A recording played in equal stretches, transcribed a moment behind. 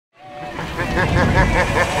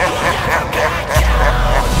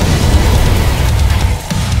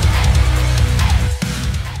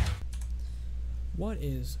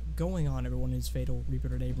going on, everyone? It's Fatal Reaper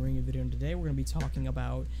today, bringing you a video, and today we're going to be talking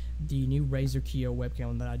about the new Razer Kiyo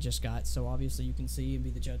webcam that I just got. So obviously you can see and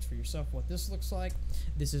be the judge for yourself what this looks like.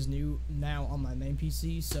 This is new now on my main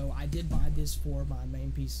PC, so I did buy this for my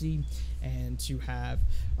main PC and to have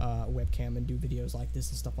a webcam and do videos like this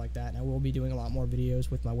and stuff like that. And I will be doing a lot more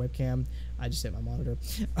videos with my webcam. I just hit my monitor.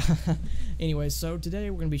 Anyways, so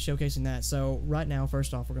today we're going to be showcasing that. So right now,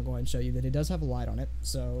 first off, we're going to go ahead and show you that it does have a light on it.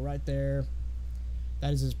 So right there,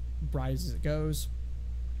 that is as bright as it goes.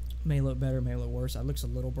 May look better, may look worse. It looks a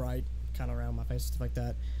little bright kind of around my face and stuff like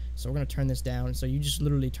that. So we're going to turn this down. So you just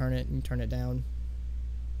literally turn it and turn it down.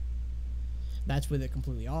 That's with it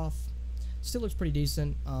completely off. Still looks pretty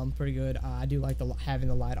decent, pretty good. I do like having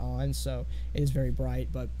the light on, so it is very bright,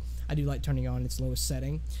 but I do like turning on its lowest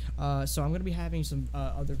setting. So I'm going to be having some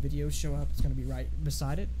other videos show up. It's going to be right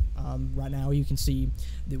beside it. Right now you can see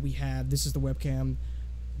that we have, this is the webcam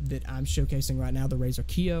that I'm showcasing right now, the Razer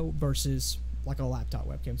Kiyo versus like a laptop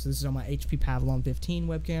webcam. So this is on my HP Pavilion 15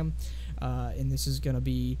 webcam, and this is going to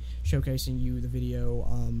be showcasing you the video,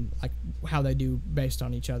 like how they do based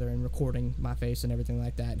on each other and recording my face and everything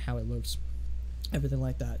like that and how it looks, everything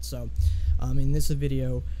like that. So in this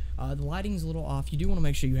video, the lighting's a little off. You do want to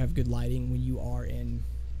make sure you have good lighting when you are in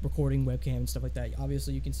recording webcam and stuff like that.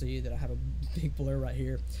 Obviously you can see that I have a big blur right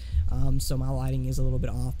here, so my lighting is a little bit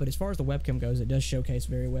off, but as far as the webcam goes, it does showcase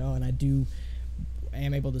very well, and I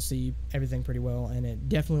am able to see everything pretty well, and it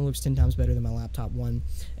definitely looks 10 times better than my laptop one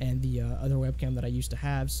and the other webcam that I used to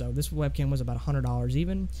have. So this webcam was about $100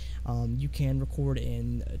 even. You can record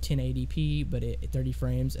in 1080p but at 30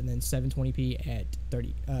 frames, and then 720p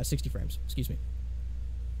at 60 frames, excuse me.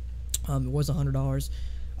 It was $100.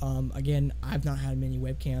 Again, I've not had many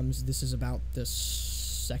webcams. This is about the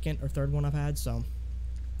second or third one I've had, so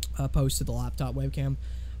opposed to the laptop webcam.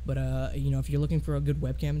 But you know, if you're looking for a good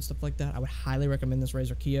webcam and stuff like that, I would highly recommend this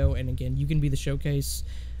Razer Kiyo. And again, you can be the showcase,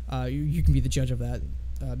 you can be the judge of that.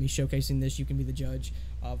 Me showcasing this, you can be the judge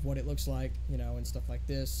of what it looks like, you know, and stuff like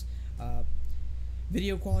this.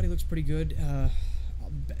 Video quality looks pretty good,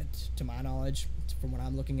 to my knowledge, from what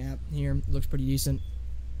I'm looking at here. It looks pretty decent.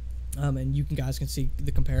 And you guys can see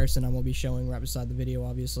the comparison I'm going to be showing right beside the video,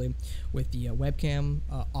 obviously, with the webcam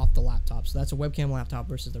off the laptop. So that's a webcam laptop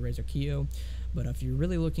versus the Razer Kiyo. But if you're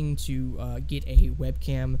really looking to get a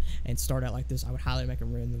webcam and start out like this, I would highly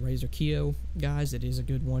recommend the Razer Kiyo, guys. It is a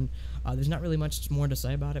good one. There's not really much more to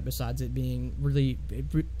say about it besides it being really,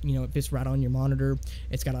 you know, it fits right on your monitor.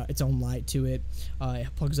 It's got its own light to it. It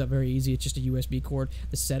plugs up very easy. It's just a USB cord.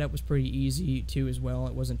 The setup was pretty easy too as well.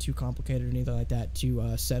 It wasn't too complicated or anything like that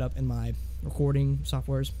to set up in my recording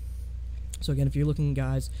softwares. So again, if you're looking,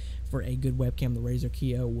 guys, for a good webcam, the Razer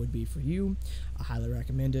Kiyo would be for you. I highly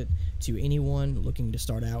recommend it to anyone looking to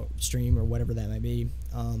start out, stream, or whatever that may be.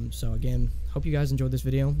 So again, hope you guys enjoyed this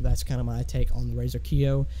video. That's kind of my take on the Razer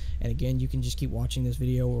Kiyo. And again, you can just keep watching this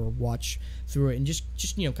video or watch through it and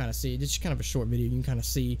just you know, kind of see. It's just kind of a short video. You can kind of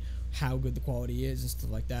see how good the quality is and stuff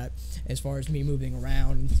like that. As far as me moving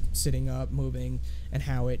around and sitting up, moving, and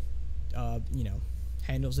how it, you know,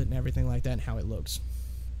 handles it and everything like that, and how it looks.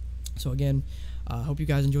 So again, I hope you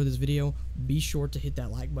guys enjoyed this video. Be sure to hit that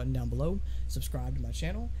like button down below, subscribe to my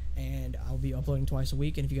channel, and I'll be uploading twice a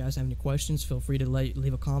week. And if you guys have any questions, feel free to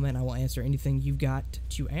leave a comment. I will answer anything you've got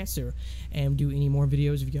to answer, and do any more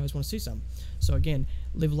videos if you guys want to see some. So again,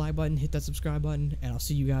 leave a like button, hit that subscribe button, and I'll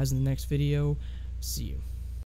see you guys in the next video. See you.